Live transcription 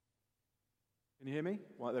Can you hear me?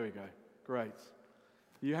 Right, there we go. Great.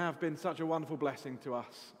 You have been such a wonderful blessing to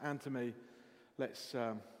us and to me. Let's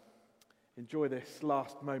enjoy this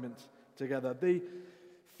last moment together. The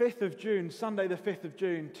 5th of June, Sunday the 5th of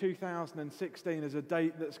June 2016 is a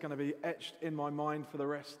date that's going to be etched in my mind for the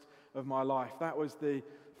rest of my life. That was the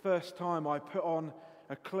first time I put on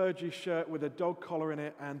a clergy shirt with a dog collar in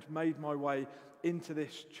it and made my way into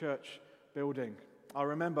this church building. I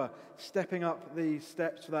remember stepping up these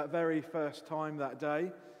steps for that very first time that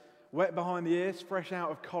day, wet behind the ears, fresh out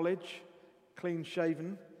of college, clean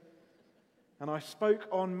shaven, and I spoke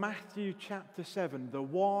on Matthew chapter 7, the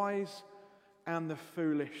wise and the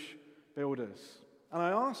foolish builders. And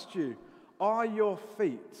I asked you, are your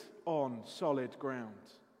feet on solid ground?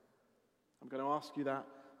 I'm going to ask you that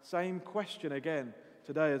same question again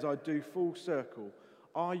today as I do full circle.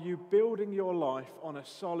 Are you building your life on a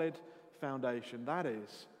solid foundation? That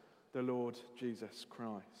is the Lord Jesus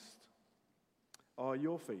Christ. Are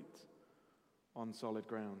your feet on solid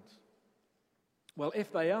ground? Well,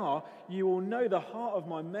 if they are, you will know the heart of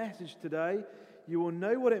my message today. You will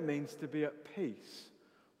know what it means to be at peace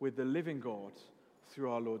with the living God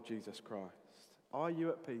through our Lord Jesus Christ. Are you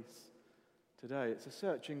at peace today? It's a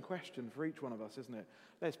searching question for each one of us, isn't it?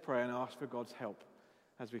 Let's pray and ask for God's help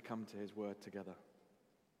as we come to his word together.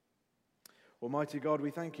 Almighty God,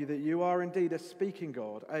 we thank you that you are indeed a speaking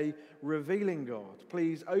God, a revealing God.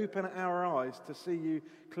 Please open our eyes to see you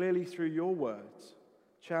clearly through your words.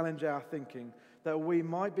 Challenge our thinking that we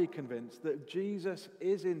might be convinced that Jesus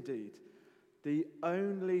is indeed the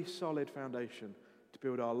only solid foundation to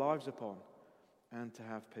build our lives upon and to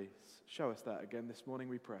have peace. Show us that again this morning,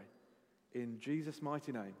 we pray. In Jesus'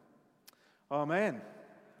 mighty name. Amen.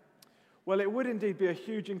 Well, it would indeed be a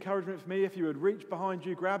huge encouragement for me if you would reach behind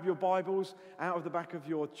you, grab your Bibles out of the back of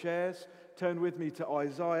your chairs, turn with me to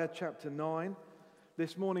Isaiah chapter 9.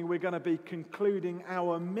 This morning we're going to be concluding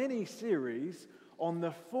our mini-series on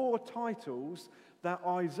the 4 titles that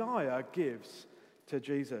Isaiah gives to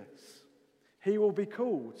Jesus. He will be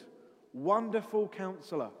called Wonderful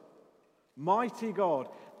Counselor, Mighty God,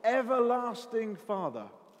 Everlasting Father,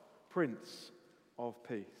 Prince of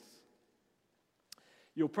Peace.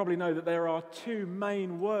 You'll probably know that there are 2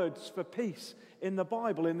 main words for peace in the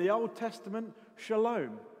Bible. In the Old Testament,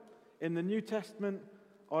 shalom. In the New Testament,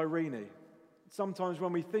 irene. Sometimes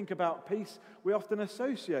when we think about peace, we often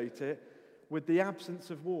associate it with the absence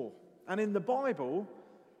of war. And in the Bible,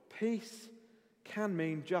 peace can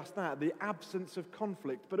mean just that, the absence of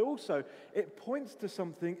conflict. But also, it points to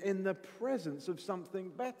something in the presence of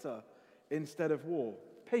something better instead of war.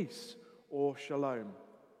 Peace or shalom.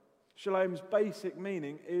 Shalom's basic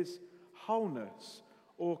meaning is wholeness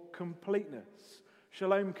or completeness.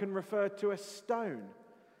 Shalom can refer to a stone.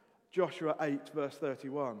 Joshua 8 verse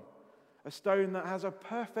 31. A stone that has a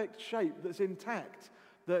perfect shape, that's intact,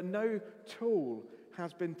 that no tool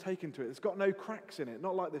has been taken to it. It's got no cracks in it,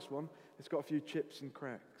 not like this one. It's got a few chips and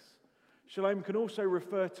cracks. Shalom can also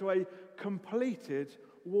refer to a completed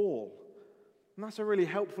wall. And that's a really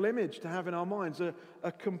helpful image to have in our minds,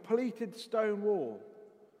 a completed stone wall.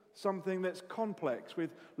 Something that's complex with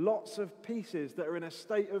lots of pieces that are in a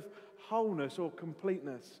state of wholeness or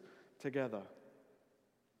completeness together.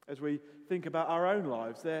 As we think about our own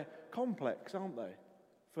lives, they're complex, aren't they?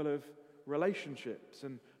 Full of relationships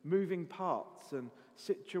and moving parts and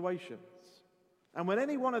situations. And when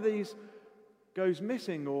any one of these goes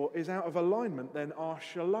missing or is out of alignment, then our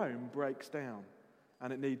shalom breaks down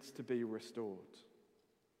and it needs to be restored.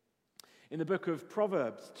 In the book of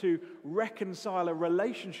Proverbs, to reconcile a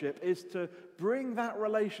relationship is to bring that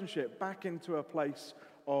relationship back into a place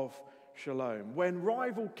of shalom. When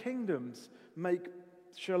rival kingdoms make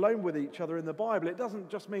shalom with each other in the Bible, it doesn't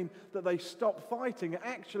just mean that they stop fighting. It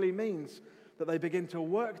actually means that they begin to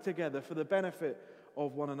work together for the benefit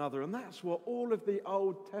of one another. And that's what all of the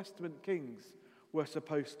Old Testament kings were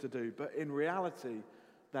supposed to do. But in reality,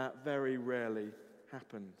 that very rarely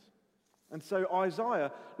happened. And so Isaiah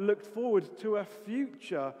looked forward to a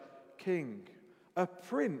future king, a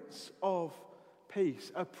prince of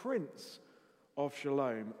peace, a prince of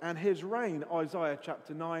shalom. And his reign, Isaiah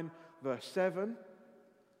chapter 9, verse 7,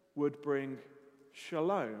 would bring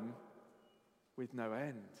shalom with no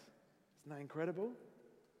end. Isn't that incredible?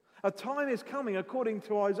 A time is coming, according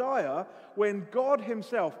to Isaiah, when God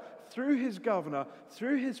himself, through his governor,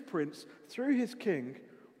 through his prince, through his king,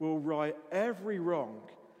 will right every wrong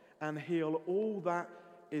and heal all that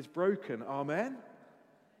is broken. Amen?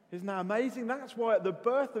 Isn't that amazing? That's why at the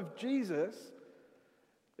birth of Jesus,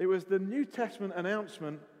 it was the New Testament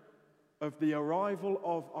announcement of the arrival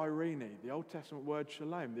of irene, the Old Testament word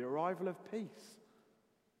shalom, the arrival of peace.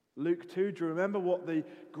 Luke 2, do you remember what the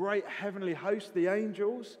great heavenly host, the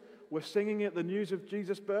angels, were singing at the news of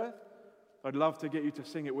Jesus' birth? I'd love to get you to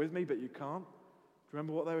sing it with me, but you can't. Do you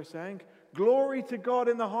remember what they were saying? Glory to God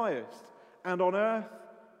in the highest, and on earth,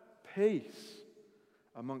 peace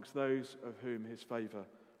amongst those of whom his favor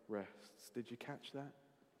rests. Did you catch that?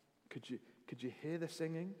 Could you hear the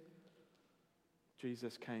singing?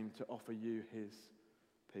 Jesus came to offer you his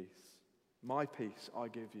peace. My peace I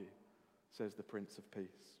give you, says the Prince of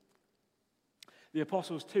Peace. The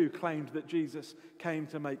apostles too claimed that Jesus came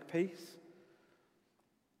to make peace.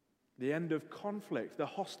 The end of conflict, the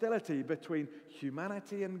hostility between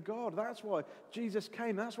humanity and God. That's why Jesus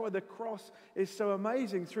came. That's why the cross is so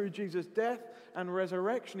amazing. Through Jesus' death and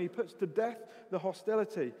resurrection, he puts to death the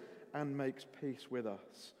hostility and makes peace with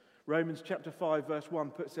us. Romans chapter 5 verse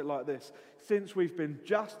 1 puts it like this: since we've been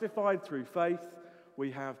justified through faith,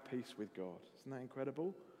 we have peace with God. Isn't that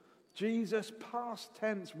incredible? Jesus' past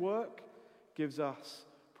tense work gives us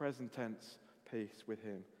present tense peace with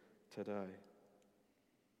him today.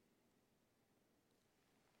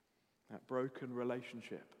 That broken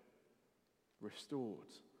relationship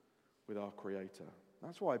restored with our Creator.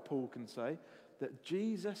 That's why Paul can say that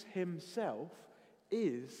Jesus himself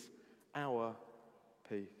is our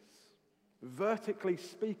peace. Vertically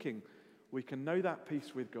speaking, we can know that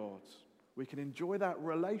peace with God. We can enjoy that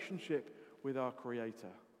relationship with our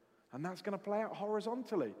Creator. And that's going to play out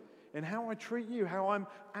horizontally in how I treat you, how I'm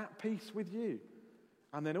at peace with you.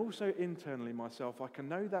 And then also internally myself, I can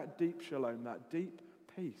know that deep shalom, that deep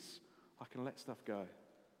peace. I can let stuff go.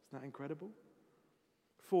 Isn't that incredible?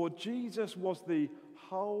 For Jesus was the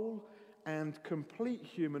whole and complete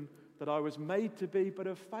human that I was made to be but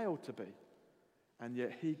have failed to be. And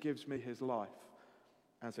yet he gives me his life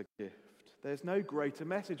as a gift. There's no greater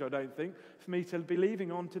message, I don't think, for me to be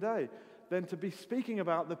leaving on today than to be speaking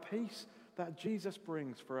about the peace that Jesus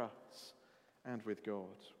brings for us and with God.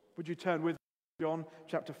 Would you turn with me to John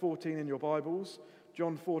chapter 14 in your Bibles?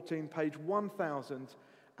 John 14, page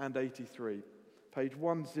 1083. Page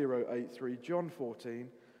 1083, John 14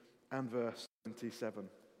 and verse 27.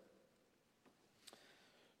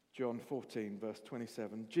 John 14, verse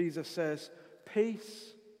 27. Jesus says,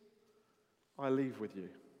 peace I leave with you.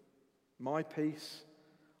 My peace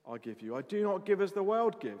I give you. I do not give as the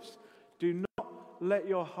world gives. Do not let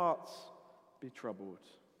your hearts be troubled.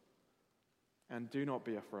 And do not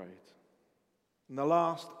be afraid. In the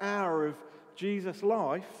last hour of Jesus'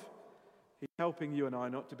 life, he's helping you and I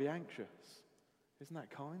not to be anxious. Isn't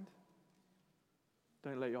that kind?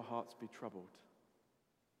 Don't let your hearts be troubled.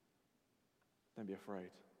 Don't be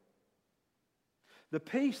afraid. The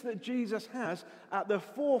peace that Jesus has at the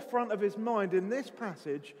forefront of his mind in this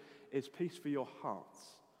passage is peace for your hearts,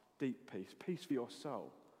 deep peace, peace for your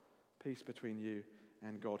soul, peace between you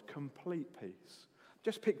and God, complete peace.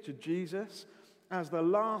 Just picture Jesus as the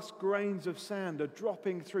last grains of sand are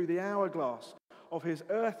dropping through the hourglass of his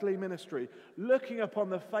earthly ministry, looking upon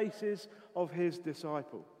the faces of his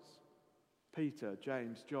disciples, Peter,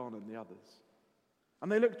 James, John, and the others. And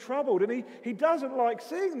they look troubled, and he doesn't like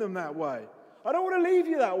seeing them that way. I don't want to leave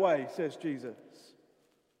you that way, says Jesus.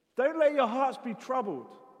 Don't let your hearts be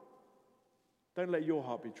troubled. Don't let your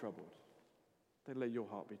heart be troubled. Don't let your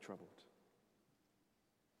heart be troubled.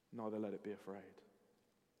 Neither let it be afraid.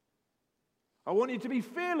 I want you to be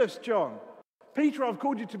fearless, John. Peter, I've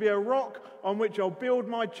called you to be a rock on which I'll build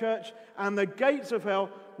my church, and the gates of hell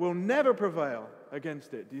will never prevail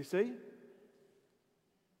against it. Do you see?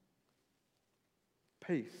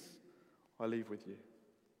 Peace I leave with you.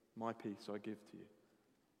 My peace I give to you.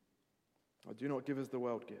 I do not give as the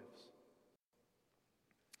world gives.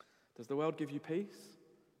 Does the world give you peace?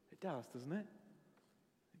 It does, doesn't it?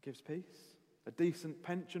 It gives peace. A decent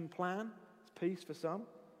pension plan is peace for some.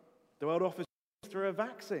 The world offers peace through a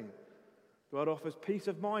vaccine. The world offers peace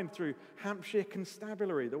of mind through Hampshire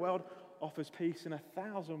Constabulary. The world offers peace in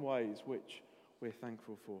 1,000 ways, which we're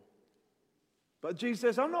thankful for. But Jesus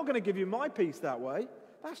says, I'm not going to give you my peace that way.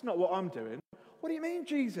 That's not what I'm doing. What do you mean,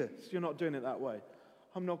 Jesus? You're not doing it that way.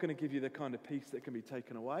 I'm not going to give you the kind of peace that can be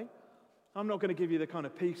taken away. I'm not going to give you the kind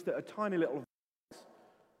of peace that a tiny little virus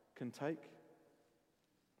can take.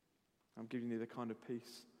 I'm giving you the kind of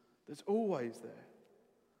peace that's always there.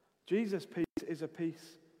 Jesus' peace is a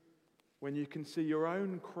peace when you can see your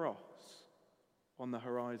own cross on the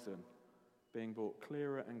horizon being brought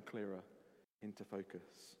clearer and clearer into focus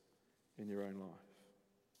in your own life.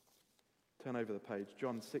 Turn over the page,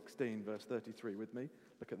 John 16, verse 33 with me.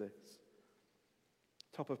 Look at this.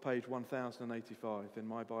 Top of page 1085 in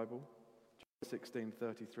my Bible, John 16,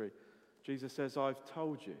 33. Jesus says, I've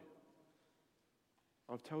told you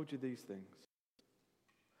these things.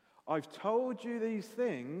 I've told you these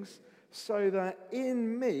things so that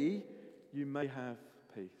in me you may have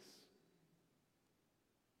peace.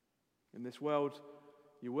 In this world,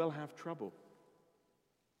 you will have trouble.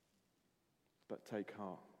 But take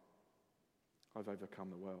heart. I've overcome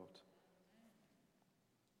the world.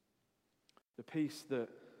 The peace that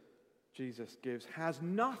Jesus gives has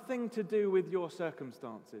nothing to do with your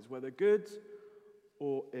circumstances, whether good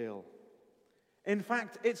or ill. In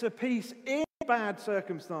fact, it's a peace in bad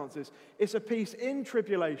circumstances. It's a peace in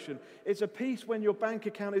tribulation. It's a peace when your bank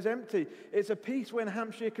account is empty. It's a peace when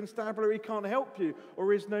Hampshire Constabulary can't help you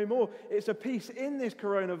or is no more. It's a peace in this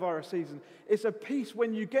coronavirus season. It's a peace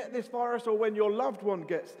when you get this virus or when your loved one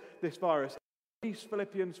gets this virus. Peace,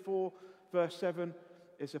 Philippians 4, verse 7,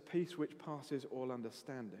 is a peace which passes all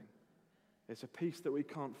understanding. It's a peace that we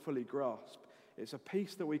can't fully grasp. It's a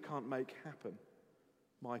peace that we can't make happen.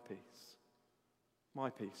 My peace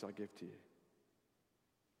I give to you.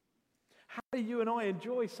 How do you and I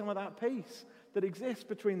enjoy some of that peace that exists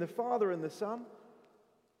between the Father and the Son?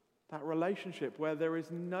 That relationship where there is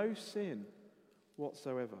no sin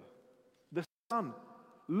whatsoever. The Son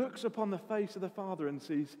looks upon the face of the Father and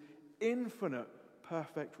sees infinite,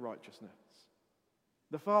 perfect righteousness.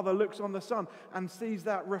 The Father looks on the Son and sees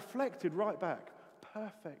that reflected right back.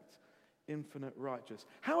 Perfect, infinite, righteous.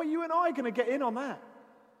 How are you and I going to get in on that?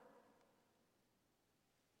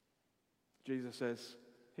 Jesus says,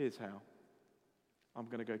 here's how. I'm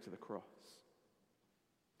going to go to the cross.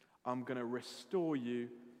 I'm going to restore you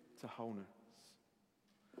to wholeness.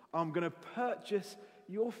 I'm going to purchase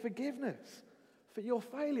your forgiveness for your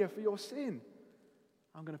failure, for your sin.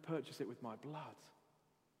 I'm going to purchase it with my blood.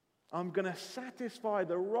 I'm going to satisfy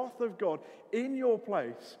the wrath of God in your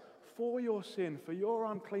place for your sin, for your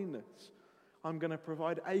uncleanness. I'm going to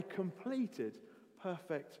provide a completed,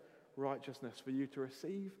 perfect righteousness for you to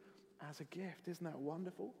receive as a gift. Isn't that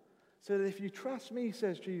wonderful? So that if you trust me,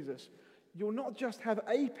 says Jesus, you'll not just have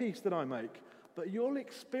a peace that I make, but you'll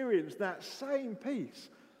experience that same peace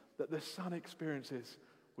that the Son experiences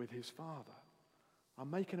with his Father. I'm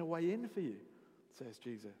making a way in for you, says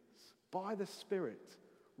Jesus, by the Spirit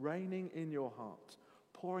reigning in your heart,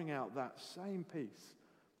 pouring out that same peace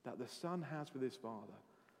that the Son has with his Father,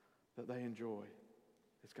 that they enjoy.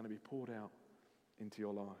 It's going to be poured out into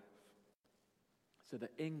your life. So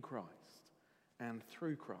that in Christ and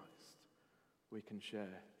through Christ, we can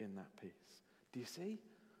share in that peace. Do you see?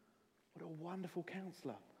 What a wonderful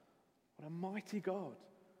counselor. What a mighty God.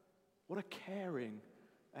 What a caring,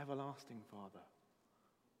 everlasting Father.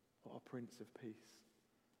 What a Prince of Peace.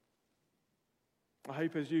 I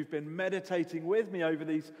hope as you've been meditating with me over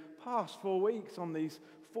these past 4 weeks on these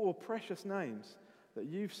 4 precious names, that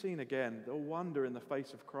you've seen again the wonder in the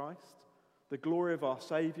face of Christ, the glory of our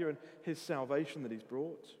Saviour and his salvation that he's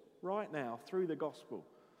brought. Right now, through the gospel,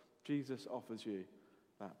 Jesus offers you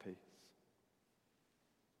that peace.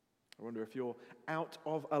 I wonder if you're out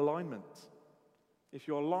of alignment. If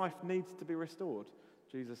your life needs to be restored,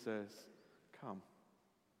 Jesus says, come.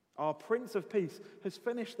 Our Prince of Peace has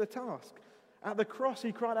finished the task. At the cross,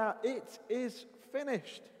 he cried out, it is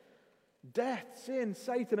finished. Death, sin,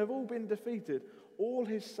 Satan have all been defeated. All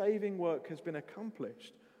his saving work has been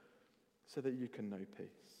accomplished so that you can know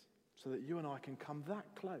peace, so that you and I can come that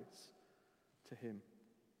close to him.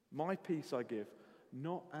 My peace I give,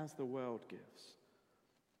 not as the world gives.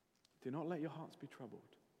 Do not let your hearts be troubled.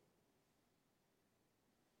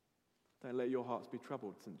 Don't let your hearts be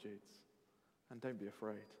troubled, St. Jude's. And don't be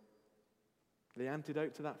afraid. The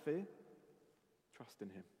antidote to that fear? Trust in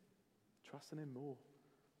him. Trust in him more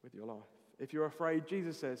with your life. If you're afraid,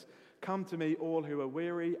 Jesus says, come to me all who are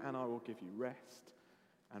weary and I will give you rest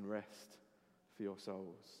and rest for your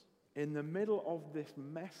souls. In the middle of this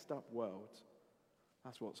messed up world,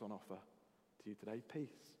 that's what's on offer to you today, peace.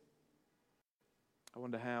 I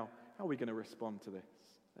wonder how are we going to respond to this?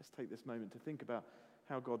 Let's take this moment to think about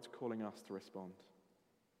how God's calling us to respond.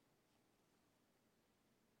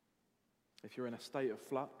 If you're in a state of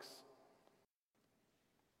flux,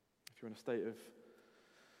 if you're in a state of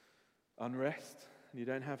unrest and you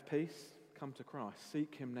don't have peace, come to Christ.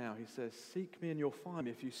 Seek him now. He says, seek me and you'll find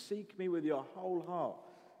me. If you seek me with your whole heart,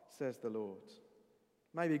 says the Lord.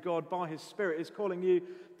 Maybe God, by his Spirit, is calling you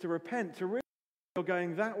to repent, to realize you're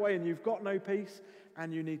going that way and you've got no peace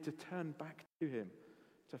and you need to turn back to him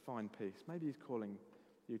to find peace. Maybe he's calling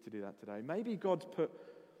you to do that today. Maybe God's put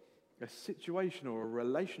a situation or a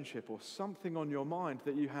relationship or something on your mind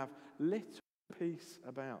that you have little peace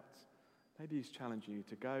about. Maybe he's challenging you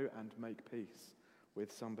to go and make peace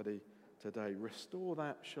with somebody today. Restore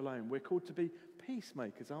that shalom. We're called to be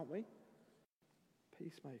peacemakers, aren't we?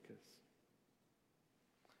 Peacemakers.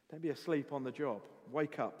 Don't be asleep on the job.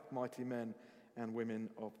 Wake up, mighty men and women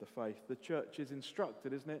of the faith. The church is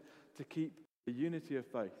instructed, isn't it, to keep the unity of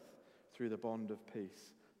faith through the bond of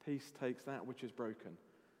peace. Peace takes that which is broken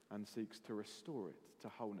and seeks to restore it to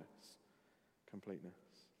wholeness, completeness.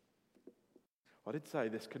 I did say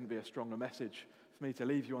this couldn't be a stronger message for me to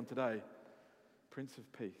leave you on today. Prince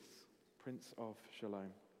of Peace, Prince of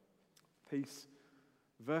Shalom. Peace,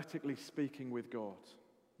 vertically speaking with God,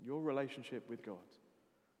 your relationship with God,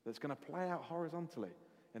 that's going to play out horizontally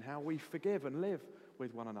in how we forgive and live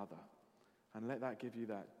with one another. And let that give you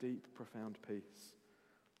that deep, profound peace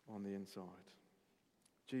on the inside.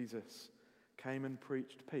 Jesus came and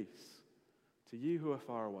preached peace to you who are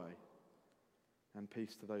far away and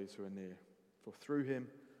peace to those who are near. For through him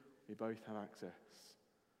we both have access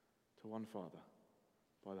to one Father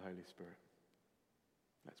by the Holy Spirit.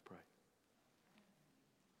 Let's pray.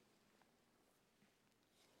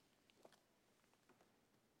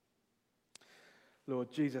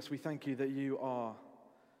 Lord Jesus, we thank you that you are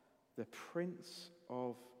the Prince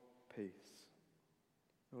of Peace.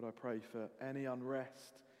 Lord, I pray for any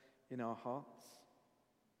unrest in our hearts.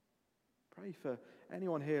 Pray for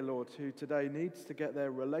anyone here, Lord, who today needs to get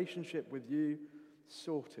their relationship with you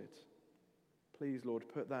sorted. Please, Lord,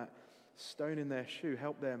 put that stone in their shoe.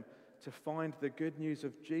 Help them to find the good news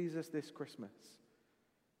of Jesus this Christmas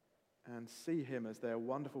and see him as their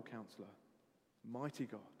wonderful counselor, mighty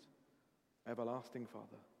God, everlasting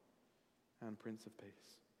Father, and Prince of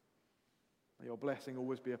Peace. May your blessing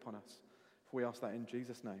always be upon us. For we ask that in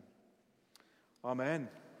Jesus' name. Amen.